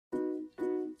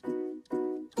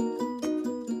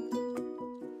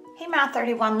Math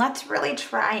 31, let's really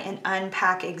try and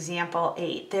unpack example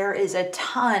 8. There is a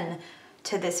ton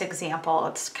to this example.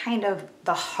 It's kind of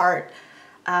the heart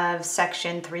of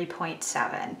section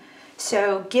 3.7.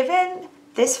 So given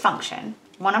this function,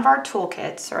 one of our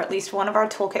toolkits, or at least one of our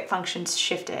toolkit functions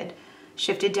shifted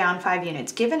down 5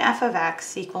 units. Given f of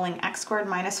x equaling x squared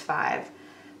minus 5,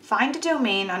 find a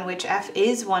domain on which f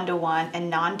is 1 to 1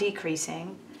 and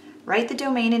non-decreasing. Write the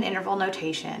domain in interval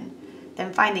notation.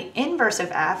 Then find the inverse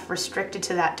of f restricted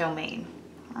to that domain.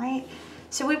 All right.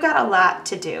 So we've got a lot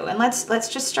to do, and let's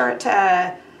just start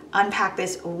to unpack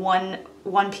this one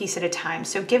piece at a time.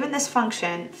 So given this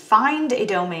function, find a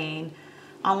domain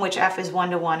on which f is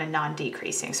 1 to 1 and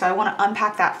non-decreasing. So I want to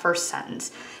unpack that first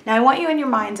sentence. Now I want you in your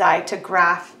mind's eye to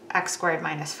graph x squared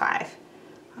minus 5.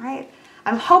 All right.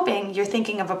 I'm hoping you're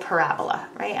thinking of a parabola,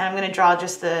 right? And I'm going to draw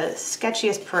just the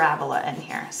sketchiest parabola in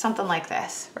here, something like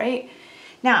this, right?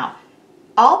 Now,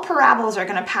 all parabolas are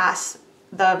going to pass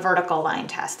the vertical line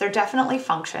test. They're definitely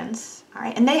functions, all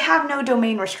right? And they have no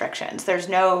domain restrictions. There's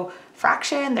no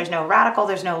fraction, there's no radical,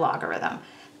 there's no logarithm.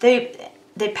 They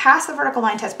pass the vertical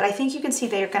line test, but I think you can see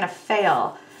they're going to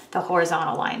fail the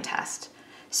horizontal line test.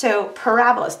 So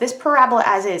parabolas, this parabola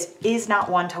as is not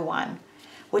 1 to 1,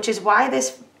 which is why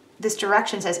this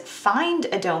direction says find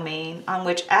a domain on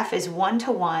which f is 1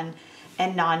 to 1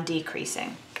 and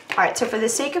non-decreasing. All right, so for the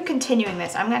sake of continuing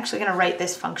this, I'm actually going to write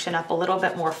this function up a little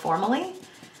bit more formally.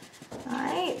 All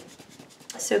right,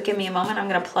 so give me a moment. I'm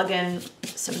going to plug in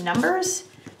some numbers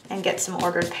and get some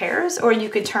ordered pairs, or you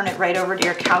could turn it right over to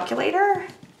your calculator.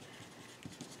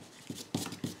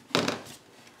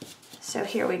 So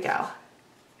here we go.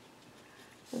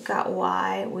 We've got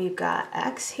y, we've got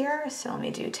x here, so let me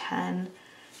do 10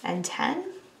 and 10.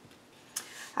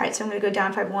 All right, so I'm going to go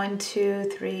down 5, 1, 2,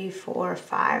 3, 4,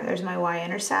 5. There's my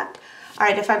y-intercept. All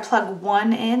right, if I plug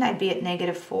 1 in, I'd be at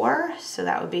 -4, so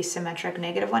that would be symmetric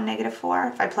 -1, -4.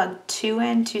 If I plug 2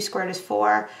 in, 2 squared is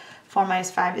 4. 4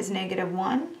 minus 5 is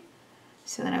 -1.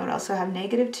 So then I would also have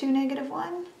 -2,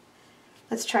 -1.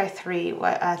 Let's try 3.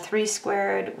 3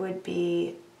 squared would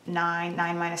be 9.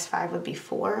 9 minus 5 would be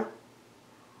 4.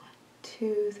 1,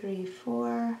 2, 3,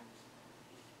 4.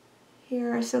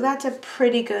 Here, so that's a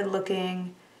pretty good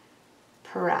looking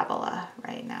parabola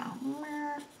right now.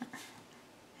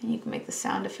 And you can make the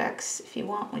sound effects if you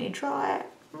want when you draw it.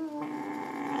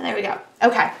 There we go.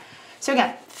 Okay, so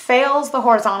again, fails the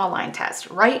horizontal line test.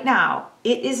 Right now,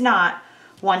 it is not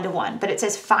 1 to 1, but it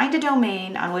says find a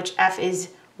domain on which f is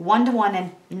 1 to 1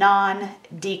 and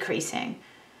non-decreasing.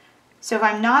 So if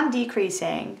I'm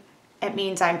non-decreasing, it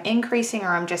means I'm increasing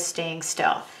or I'm just staying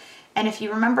still. And if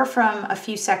you remember from a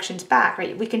few sections back,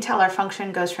 right, we can tell our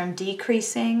function goes from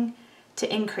decreasing to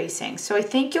increasing. So I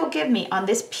think you'll give me on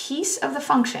this piece of the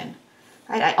function,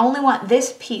 right? I only want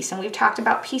this piece, and we've talked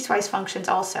about piecewise functions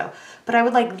also, but I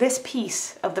would like this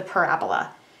piece of the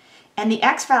parabola. And the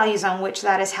x values on which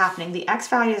that is happening, the x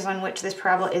values on which this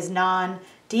parabola is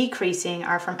non-decreasing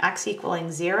are from x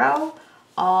equaling 0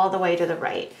 all the way to the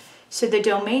right. So the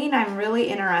domain I'm really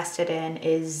interested in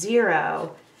is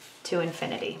 0 to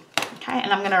infinity. Okay,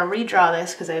 and I'm going to redraw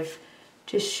this because I've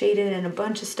just shaded in a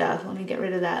bunch of stuff. Let me get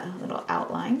rid of that little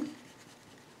outline.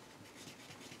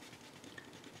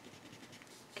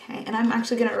 Okay, and I'm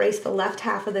actually going to erase the left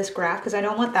half of this graph because I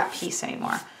don't want that piece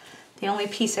anymore. The only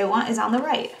piece I want is on the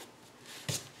right.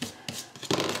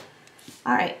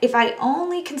 All right, if I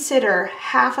only consider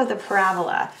half of the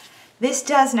parabola, this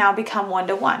does now become 1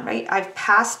 to 1, right? I've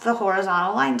passed the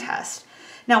horizontal line test.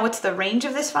 Now, what's the range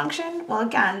of this function? Well,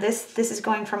 again, this is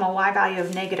going from a y value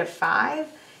of -5,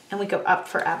 and we go up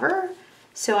forever.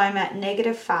 So I'm at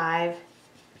 -5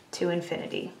 to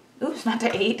infinity. Oops, not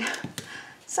to 8.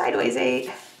 Sideways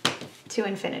 8 to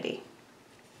infinity.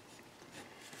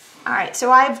 All right,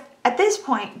 so I've, at this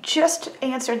point, just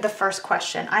answered the first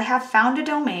question. I have found a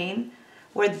domain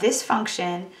where this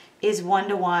function is 1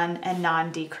 to 1 and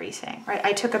non-decreasing, right?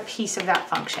 I took a piece of that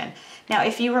function. Now,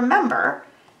 if you remember,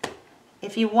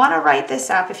 if you want to write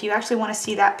this up, if you actually want to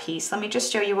see that piece, let me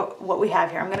just show you what we have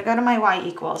here. I'm going to go to my y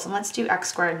equals, and let's do x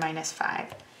squared minus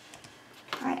 5.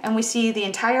 All right, and we see the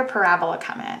entire parabola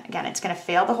come in. Again, it's going to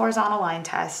fail the horizontal line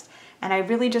test, and I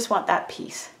really just want that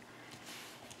piece.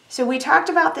 So we talked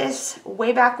about this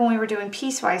way back when we were doing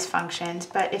piecewise functions,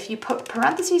 but if you put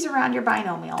parentheses around your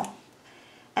binomial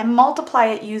and multiply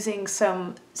it using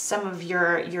some of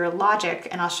your logic,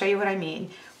 and I'll show you what I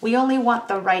mean, we only want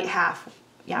the right half.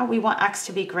 Yeah, we want x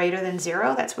to be greater than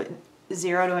 0. That's what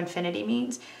 0 to infinity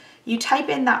means. You type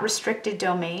in that restricted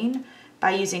domain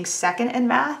by using second in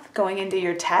math, going into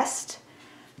your test.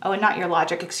 Oh, and not your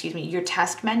logic, excuse me, your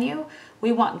test menu.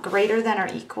 We want greater than or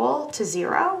equal to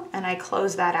 0, and I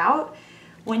close that out.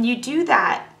 When you do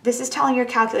that, this is telling your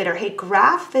calculator, hey,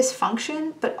 graph this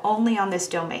function, but only on this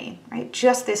domain, right?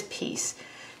 Just this piece.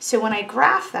 So when I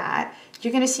graph that,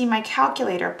 you're gonna see my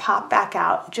calculator pop back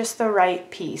out just the right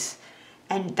piece.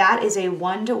 And that is a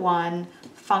one-to-one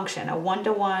function, a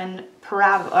one-to-one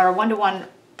parabola, or a one-to-one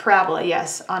parabola,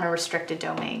 yes, on a restricted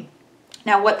domain.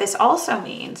 Now what this also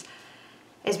means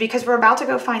is because we're about to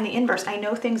go find the inverse, I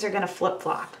know things are gonna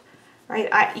flip-flop,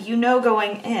 right? You know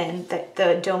going in that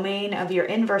the domain of your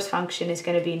inverse function is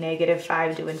gonna be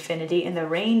 -5 to infinity, and the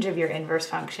range of your inverse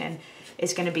function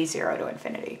is gonna be 0 to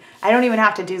infinity. I don't even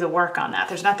have to do the work on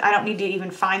that. I don't need to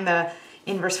even find the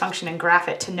inverse function and graph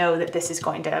it to know that this is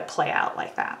going to play out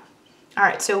like that. All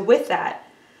right, so with that,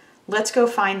 let's go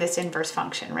find this inverse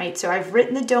function, right? So I've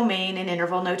written the domain in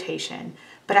interval notation,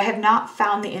 but I have not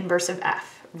found the inverse of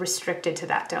f restricted to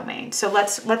that domain. So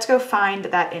let's go find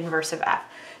that inverse of f.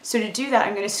 So to do that,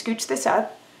 I'm going to scooch this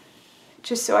up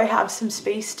just so I have some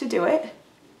space to do it.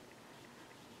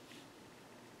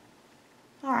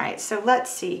 All right, so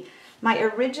let's see. My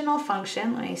original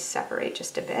function, let me separate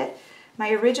just a bit.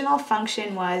 My original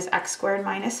function was x squared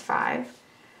minus 5.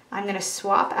 I'm going to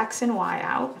swap x and y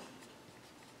out.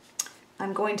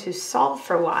 I'm going to solve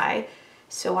for y,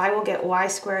 so I will get y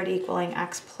squared equaling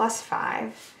x plus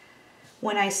 5.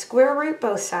 When I square root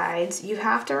both sides, you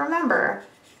have to remember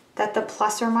that the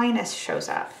plus or minus shows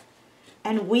up.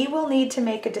 And we will need to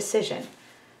make a decision,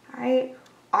 all right?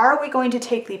 Are we going to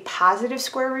take the positive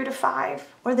square root of 5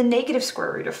 or the negative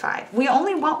square root of 5? We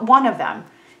only want one of them.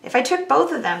 If I took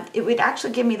both of them, it would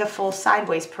actually give me the full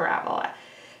sideways parabola.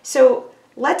 So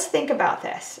let's think about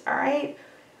this, all right?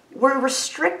 We're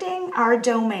restricting our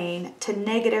domain to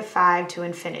 -5 to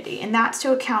infinity, and that's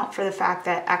to account for the fact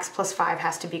that x plus 5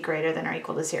 has to be greater than or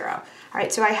equal to 0. All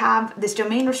right, so I have this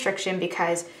domain restriction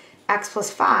because x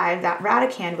plus 5, that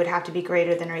radicand would have to be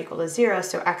greater than or equal to 0,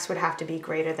 so x would have to be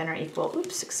greater than or equal, to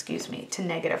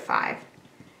 -5.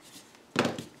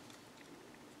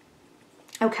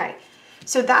 Okay,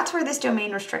 so that's where this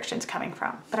domain restriction is coming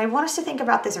from. But I want us to think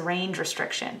about this range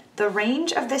restriction. The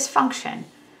range of this function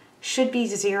should be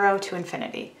 0 to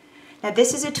infinity. Now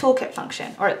this is a toolkit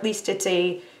function, or at least it's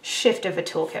a shift of a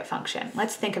toolkit function.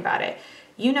 Let's think about it.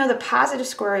 You know the positive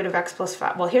square root of x plus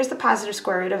 5. Well, here's the positive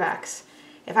square root of x.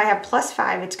 If I have plus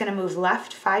 5, it's going to move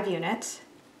left 5 units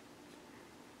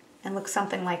and look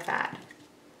something like that.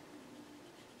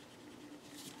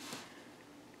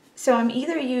 So I'm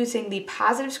either using the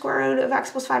positive square root of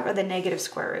x plus 5 or the negative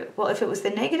square root. Well, if it was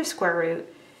the negative square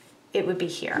root, it would be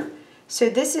here. So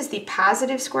this is the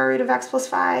positive square root of x plus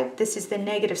 5. This is the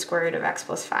negative square root of x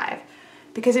plus 5.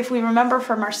 Because if we remember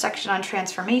from our section on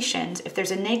transformations, if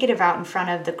there's a negative out in front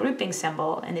of the grouping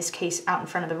symbol, in this case out in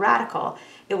front of the radical,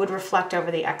 it would reflect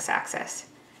over the x-axis.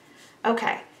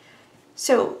 Okay,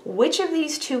 so which of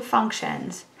these two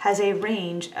functions has a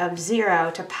range of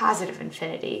 0 to positive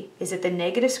infinity? Is it the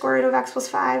negative square root of x plus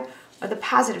 5 or the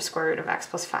positive square root of x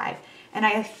plus 5? And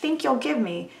I think you'll give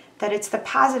me that it's the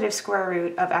positive square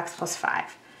root of x plus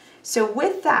 5. So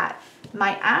with that,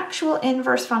 my actual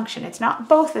inverse function, it's not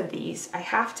both of these, I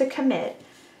have to commit.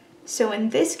 So in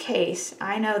this case,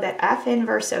 I know that f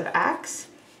inverse of x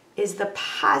is the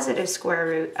positive square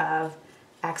root of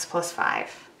x plus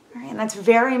 5. All right, and that's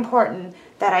very important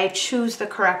that I choose the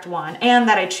correct one and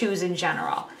that I choose in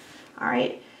general. All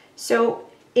right, so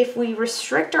if we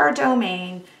restrict our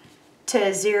domain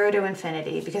to 0 to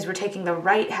infinity, because we're taking the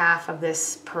right half of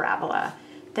this parabola,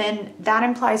 then that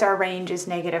implies our range is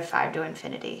 -5 to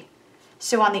infinity.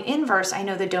 So on the inverse, I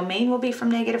know the domain will be from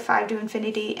 -5 to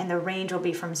infinity and the range will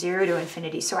be from 0 to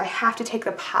infinity. So I have to take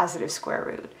the positive square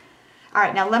root. All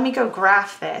right, now let me go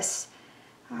graph this.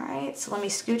 All right, so let me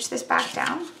scooch this back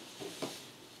down.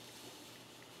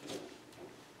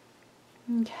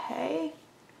 Okay,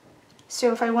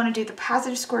 so if I want to do the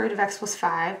positive square root of x plus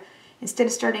 5, instead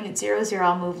of starting at 0, 0,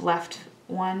 I'll move left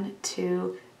 1,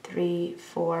 2, 3,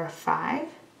 4, 5.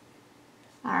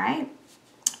 All right,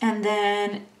 and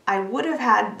then I would have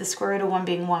had the square root of 1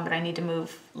 being 1, but I need to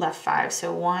move left 5.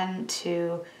 So 1,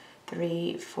 2,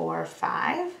 3, 4,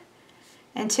 5.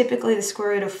 And typically the square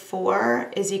root of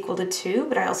 4 is equal to 2,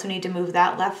 but I also need to move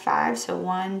that left 5. So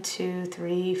 1, 2,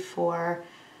 3, 4,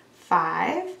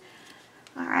 5.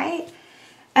 All right.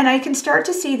 And I can start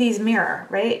to see these mirror,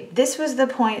 right? This was the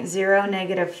point 0,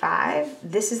 -5.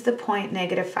 This is the point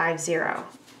 -5, 0.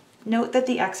 Note that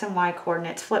the x and y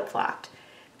coordinates flip-flopped.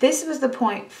 This was the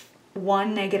point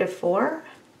 1, -4.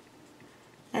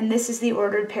 And this is the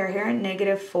ordered pair here,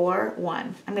 -4,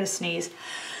 1. I'm going to sneeze.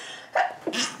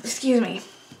 Excuse me.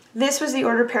 This was the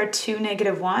ordered pair 2,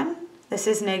 -1. This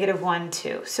is -1,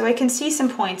 2. So I can see some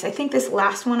points. I think this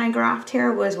last one I graphed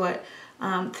here was what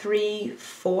 3,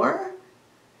 4.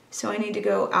 So I need to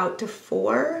go out to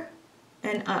 4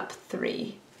 and up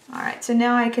 3. All right, so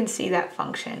now I can see that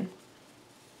function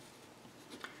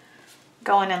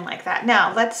going in like that.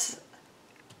 Now let's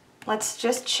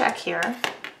just check here.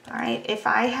 All right, if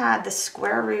I had the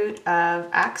square root of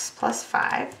x plus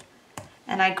 5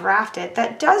 and I graphed it,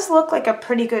 that does look like a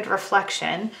pretty good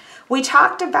reflection. We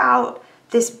talked about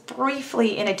this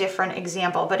briefly in a different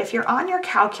example, but if you're on your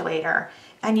calculator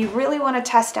and you really want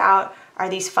to test out, are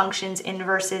these functions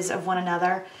inverses of one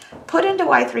another, put into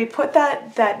y3, put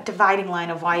that dividing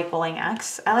line of y equaling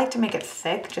x. I like to make it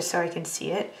thick just so I can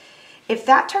see it. If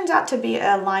that turns out to be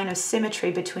a line of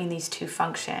symmetry between these two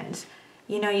functions,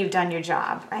 you know you've done your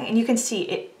job, right? And you can see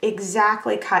it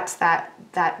exactly cuts that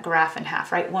graph in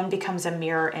half, right? One becomes a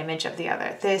mirror image of the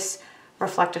other. This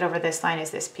reflected over this line is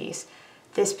this piece.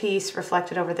 This piece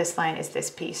reflected over this line is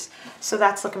this piece. So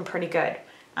that's looking pretty good.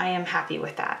 I am happy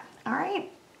with that. All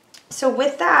right. So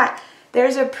with that,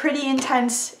 there's a pretty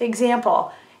intense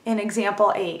example in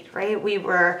example 8, right? We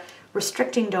were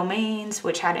restricting domains,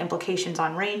 which had implications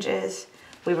on ranges.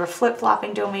 We were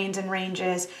flip-flopping domains and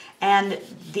ranges, and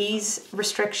these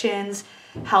restrictions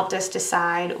helped us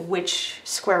decide which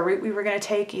square root we were going to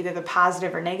take, either the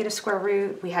positive or negative square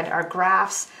root. We had our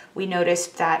graphs. We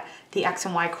noticed that the x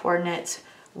and y coordinates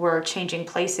were changing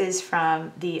places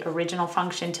from the original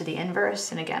function to the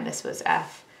inverse, and again, this was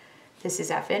f. This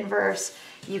is f inverse.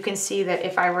 You can see that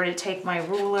if I were to take my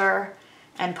ruler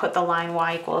and put the line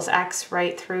y equals x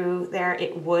right through there,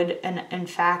 it would in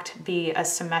fact be a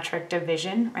symmetric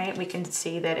division, right? We can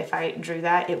see that if I drew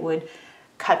that, it would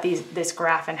cut this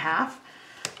graph in half.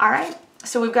 All right,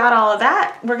 so we've got all of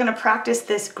that. We're gonna practice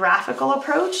this graphical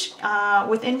approach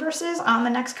with inverses on the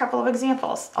next couple of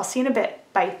examples. I'll see you in a bit.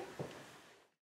 Bye.